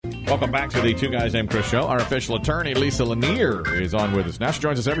Welcome back to the Two Guys Named Chris show. Our official attorney, Lisa Lanier, is on with us now. She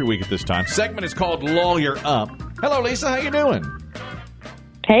joins us every week at this time. Segment is called Lawyer Up. Hello, Lisa. How you doing?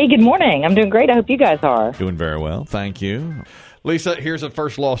 Hey, good morning. I'm doing great. I hope you guys are. Doing very well. Thank you. Lisa, here's the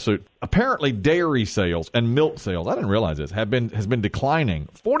first lawsuit. Apparently, dairy sales and milk sales, I didn't realize this, has been declining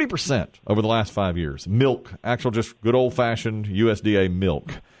 40% over the last 5 years. Milk, actual just good old-fashioned USDA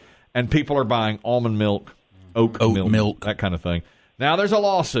milk. And people are buying almond milk, oat milk, that kind of thing. Now, there's a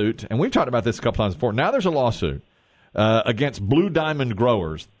lawsuit, and we've talked about this a couple times before. Now there's a lawsuit against Blue Diamond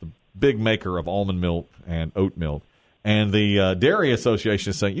Growers, the big maker of almond milk and oat milk. And the Dairy Association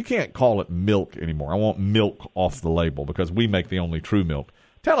is saying, you can't call it milk anymore. I want milk off the label because we make the only true milk.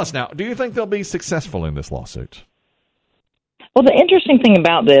 Tell us now, do you think they'll be successful in this lawsuit? Well, the interesting thing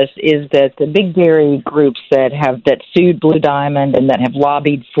about this is that the big dairy groups that sued Blue Diamond and that have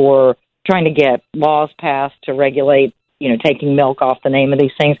lobbied for trying to get laws passed to regulate, taking milk off the name of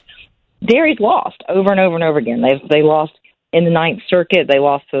these things, dairy's lost over and over and over again. They lost in the Ninth Circuit. They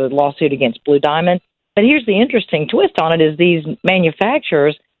lost the lawsuit against Blue Diamond. But here's the interesting twist on it is these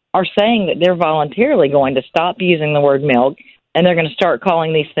manufacturers are saying that they're voluntarily going to stop using the word milk, and they're going to start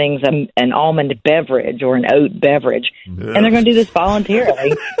calling these things an almond beverage or an oat beverage. Yeah. And they're going to do this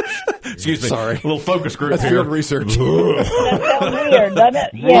voluntarily. Excuse me. Sorry. A little focus group That's here. field research. That sounds weird, doesn't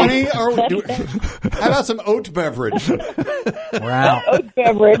it? Yeah. How about some oat beverage? Wow. Oat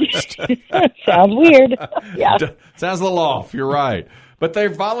beverage. Sounds weird. Yeah. Sounds a little off. You're right. But they're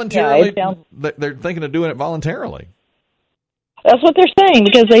voluntarily, they're thinking of doing it voluntarily. That's what they're saying,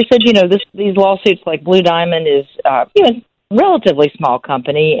 because they said, these lawsuits like Blue Diamond is, relatively small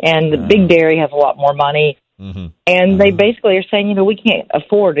company, and the big dairy has a lot more money. Mm-hmm. And they basically are saying, we can't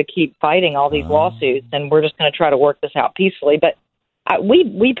afford to keep fighting all these lawsuits, and we're just going to try to work this out peacefully. But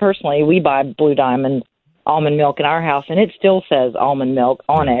we personally, we buy Blue Diamond almond milk in our house, and it still says almond milk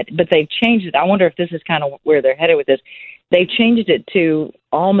on it, but they've changed it. I wonder if this is kind of where they're headed with this. They've changed it to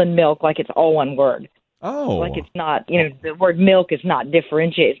almond milk like it's all one word. Oh. Like it's not, the word milk is not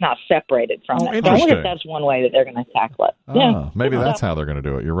differentiated. It's not separated from it. So I wonder if that's one way that they're going to tackle it. Maybe that's how they're going to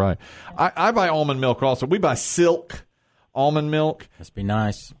do it. You're right. I buy almond milk also. We buy Silk almond milk. Must be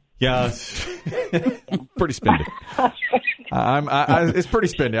nice. Yeah. Pretty spendy. It's pretty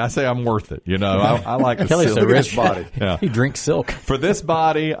spendy. I say I'm worth it. I like the Kelly's Silk. so rich. Body. Yeah. He drinks Silk. For this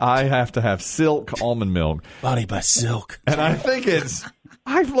body, I have to have Silk almond milk. Body by Silk. And I think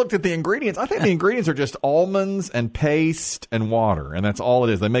I've looked at the ingredients. I think the ingredients are just almonds and paste and water, and that's all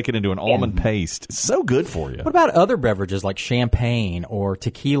it is. They make it into an almond paste. It's so good for you. What about other beverages like champagne or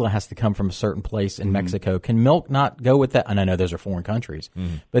tequila has to come from a certain place in Mexico? Can milk not go with that? And I know those are foreign countries,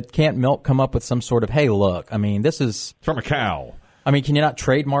 but can't milk come up with some sort of, hey, look, this is from a cow. Can you not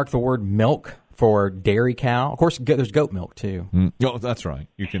trademark the word milk for dairy cow? Of course, there's goat milk too. Oh, that's right.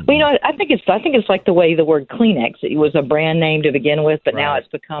 You can. Well, I think it's like the way the word Kleenex. It was a brand name to begin with, but now it's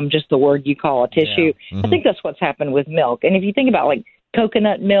become just the word you call a tissue. Yeah. I think that's what's happened with milk. And if you think about like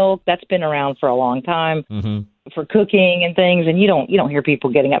coconut milk, that's been around for a long time for cooking and things, and you don't hear people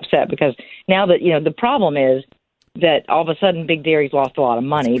getting upset because now that the problem is that all of a sudden Big Dairy's lost a lot of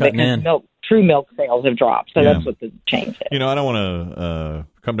money because true milk sales have dropped. So that's what the change is. I don't want to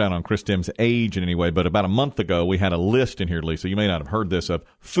come down on Chris Dim's age in any way, but about a month ago, we had a list in here, Lisa. You may not have heard this, of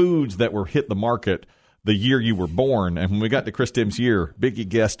foods that were hit the market the year you were born. And when we got to Chris Dim's year, Biggie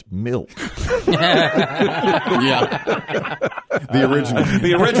guessed milk. Yeah.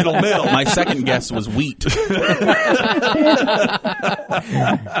 The original milk. My second guess was wheat.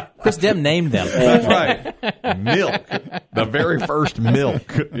 Chris Dim named them. That's right. Milk. The very first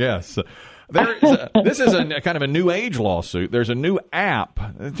milk. Yes. This is a kind of a new age lawsuit. There's a new app.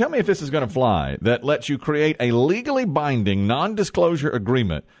 Tell me if this is going to fly, that lets you create a legally binding non-disclosure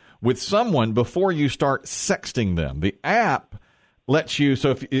agreement with someone before you start sexting them. The app lets you,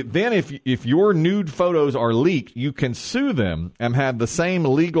 so if your nude photos are leaked, you can sue them and have the same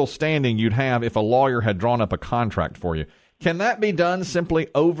legal standing you'd have if a lawyer had drawn up a contract for you. Can that be done simply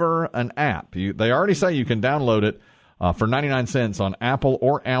over an app? They already say you can download it for 99 cents on Apple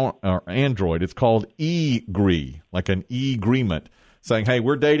or Android. It's called e-gree, like an e-agreement, saying, hey,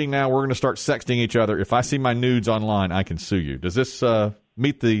 we're dating now. We're going to start sexting each other. If I see my nudes online, I can sue you. Does this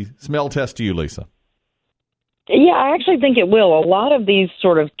meet the smell test to you, Lisa? Yeah, I actually think it will. A lot of these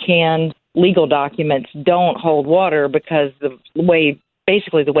sort of canned legal documents don't hold water because the way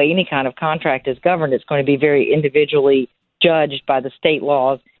any kind of contract is governed, it's going to be very individually judged by the state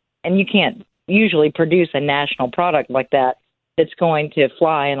laws, and you can't usually produce a national product like that that's going to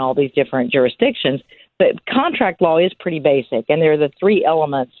fly in all these different jurisdictions. But contract law is pretty basic, and there are the three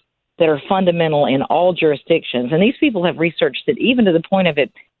elements that are fundamental in all jurisdictions. And these people have researched it even to the point of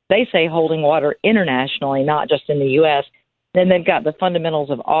it they say holding water internationally, not just in the U.S. Then they've got the fundamentals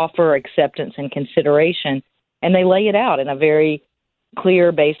of offer, acceptance, and consideration, and they lay it out in a very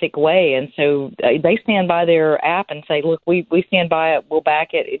clear, basic way. And so they stand by their app and say, look, we stand by it, we'll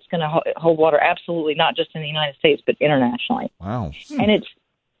back it. It's going to hold water absolutely, not just in the United States, but internationally. Wow. And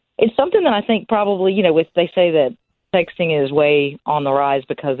it's something that I think probably, they say that texting is way on the rise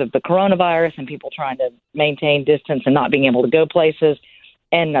because of the coronavirus and people trying to maintain distance and not being able to go places.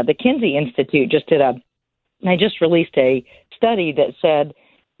 And the Kinsey Institute they just released a study that said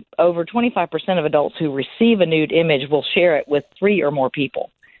over 25% of adults who receive a nude image will share it with 3 or more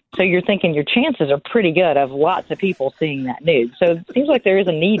people. So you're thinking your chances are pretty good of lots of people seeing that nude. So it seems like there is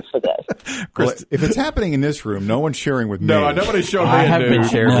a need for this. Well, if it's happening in this room, no one's sharing with me. No, nobody's showing me I a have nude. been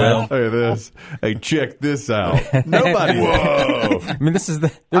shared with. Look at this. Hey, check this out. Nobody. Whoa. I mean, this is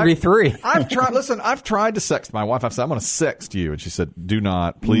there'd be 3. I've tried to sext my wife. I've said, I'm going to sext you. And she said, do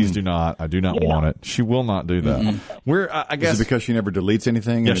not. Please do not. I do not want it. She will not do that. I guess. Is it because she never deletes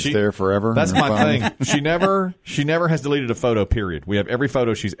anything and it's there forever? That's my thing. She never has deleted a photo, period. We have every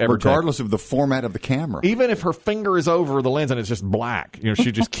photo she's ever regardless of the format of the camera. Even if her finger is over the lens and it's just black,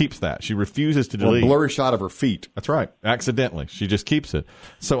 she just keeps that. She refuses to delete. Or a blurry shot of her feet. That's right. Accidentally. She just keeps it.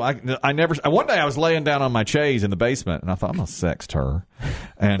 So I never. One day I was laying down on my chaise in the basement and I thought, I'm going to sext her.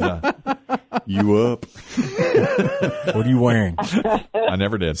 And you up? What are you wearing? I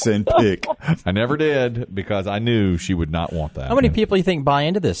never did. Send pic. I never did because I knew she would not want that. How many people do you think buy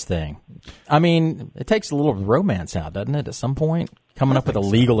into this thing? I mean, it takes a little romance out, doesn't it, at some point? Coming up with a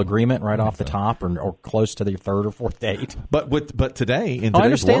legal agreement right off the top or close to the 3rd or 4th date. But today, in today's I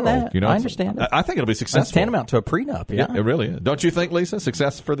understand world, that. I understand that. I think it'll be successful. It's tantamount to a prenup, yeah. It really is. Don't you think, Lisa,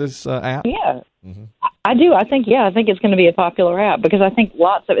 success for this app? Yeah, I do. I think it's going to be a popular app because I think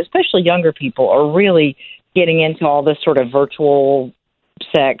lots of, especially younger people, are really getting into all this sort of virtual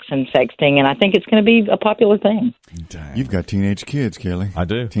sex and sexting, and I think it's going to be a popular thing. Dang. You've got teenage kids, Kelly. I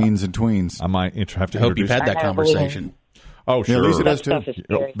do. Teens and tweens. I might have to I hope you've had that conversation. Oh, sure. Yeah, Lisa does That too. stuff is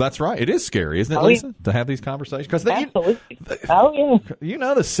scary. That's right. It is scary, isn't it, Lisa, to have these conversations? Because Absolutely. Oh,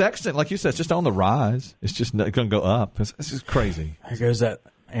 yeah. the sexting, like you said, it's just on the rise. It's just going to go up. It's just crazy. There goes that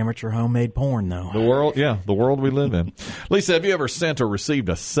amateur homemade porn, though. The world we live in. Lisa, have you ever sent or received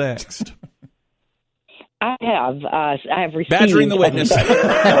a sext? I have received. Badgering the witness.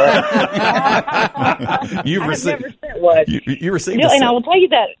 You've I've received. never sent one. You received. And I will tell you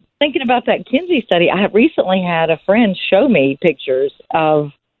that thinking about that Kinsey study, I have recently had a friend show me pictures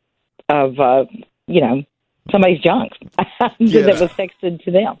of somebody's junk that was texted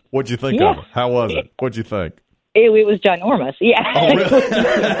to them. What'd you think of it? How was it? What'd you think? It was ginormous. Yeah. Oh, really?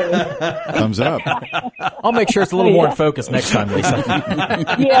 Thumbs up. I'll make sure it's a little more in focus next time, Lisa.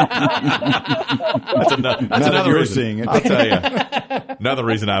 Yeah. That's another you're reason. seeing it. I'll tell you. Another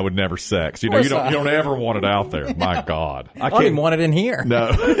reason I would never sex. You don't ever want it out there. My God, I don't even want it in here. No,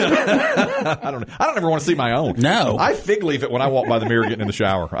 I don't ever want to see my own. No. I fig leave it when I walk by the mirror getting in the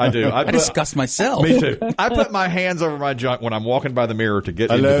shower. I do. I disgust myself. Me too. I put my hands over my junk when I'm walking by the mirror to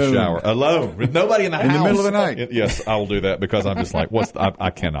get into the shower alone with nobody in the house in the middle of the night. Yes, I will do that because I'm just like,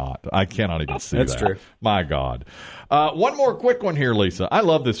 I cannot even see That's that. true. My God. One more quick one here, Lisa. I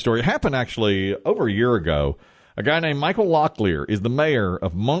love this story. It happened actually over a year ago. A guy named Michael Locklear is the mayor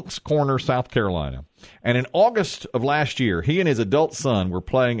of Moncks Corner, South Carolina. And in August of last year, he and his adult son were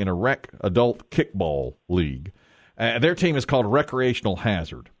playing in a rec adult kickball league. Their team is called Recreational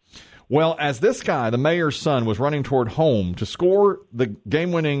Hazard. Well, as this guy, the mayor's son, was running toward home to score the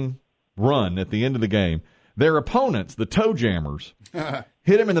game-winning run at the end of the game, their opponents, the Toe Jammers,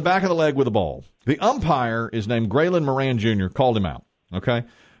 hit him in the back of the leg with a ball. The umpire is named Graylin Moran Jr., called him out. Okay?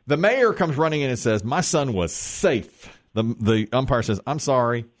 The mayor comes running in and says, my son was safe. The umpire says, I'm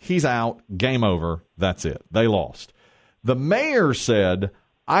sorry, he's out, game over, that's it. They lost. The mayor said,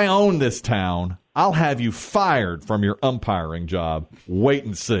 I own this town. I'll have you fired from your umpiring job. Wait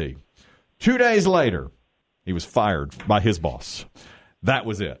and see. 2 days later, he was fired by his boss. That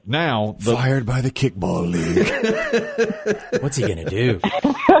was it. Now Fired by the kickball league. What's he going to do?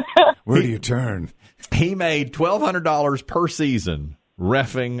 Where do you turn? he made $1,200 per season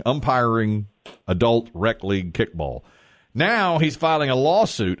umpiring adult rec league kickball. Now he's filing a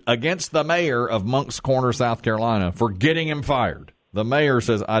lawsuit against the mayor of Moncks Corner, South Carolina, for getting him fired. The mayor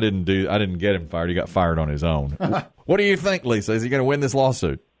says, I didn't get him fired. He got fired on his own. What do you think, Lisa? Is he going to win this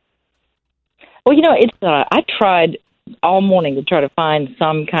lawsuit? Well, it's I tried all morning to try to find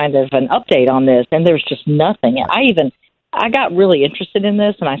some kind of an update on this, and there's just nothing. And I got really interested in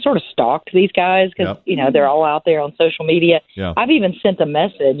this, and I sort of stalked these guys because, they're all out there on social media. Yeah. I've even sent a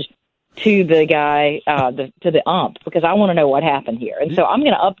message to the guy, to the ump, because I want to know what happened here. And so I'm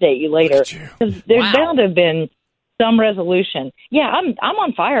going to update you later, because there's bound to have been some resolution. Yeah, I'm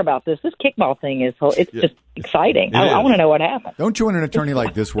on fire about this. This kickball thing it's just exciting. I want to know what happened. Don't you want an attorney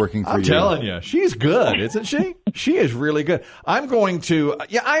like this working for you? I'm telling you, she's good, isn't she? She is really good. I'm going to,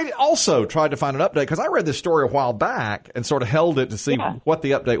 I also tried to find an update because I read this story a while back and sort of held it to see what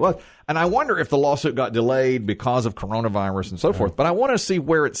the update was. And I wonder if the lawsuit got delayed because of coronavirus and so forth. But I want to see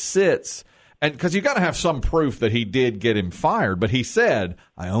where it sits. And because you got to have some proof that he did get him fired, but he said,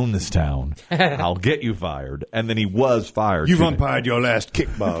 "I own this town. I'll get you fired," and then he was fired. You've umpired your last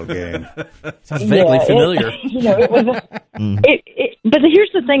kickball game. Sounds vaguely familiar. It was. But here's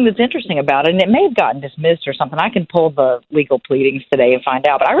the thing that's interesting about it, and it may have gotten dismissed or something. I can pull the legal pleadings today and find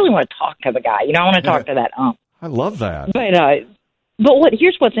out. But I really want to talk to the guy. I want to talk to that ump. I love that. But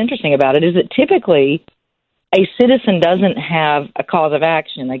here's what's interesting about it is that typically a citizen doesn't have a cause of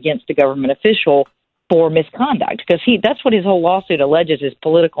action against a government official for misconduct, because that's what his whole lawsuit alleges is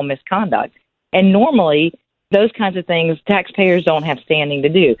political misconduct. And normally those kinds of things taxpayers don't have standing to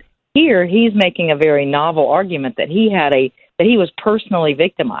do. Here he's making a very novel argument that he was personally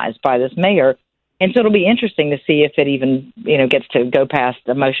victimized by this mayor. And so it'll be interesting to see if it even, gets to go past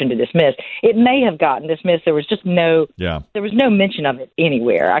a motion to dismiss. It may have gotten dismissed. There was just there was no mention of it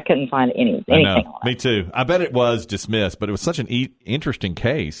anywhere. I couldn't find anything on it. Me too. I bet it was dismissed, but it was such an interesting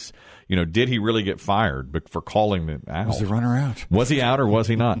case. Did he really get fired for calling it out? Was the runner out? Was he out or was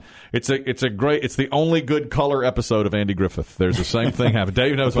he not? It's the only good color episode of Andy Griffith. There's the same thing happen.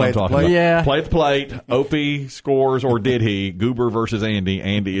 Dave knows what I'm talking about. Yeah. Play the plate. Opie scores, or did he? Goober versus Andy.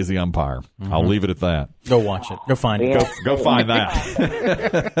 Andy is the umpire. Mm-hmm. I'll leave it at that. Go watch it. Go find it. Go find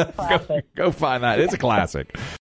that. Go find that. It's a classic.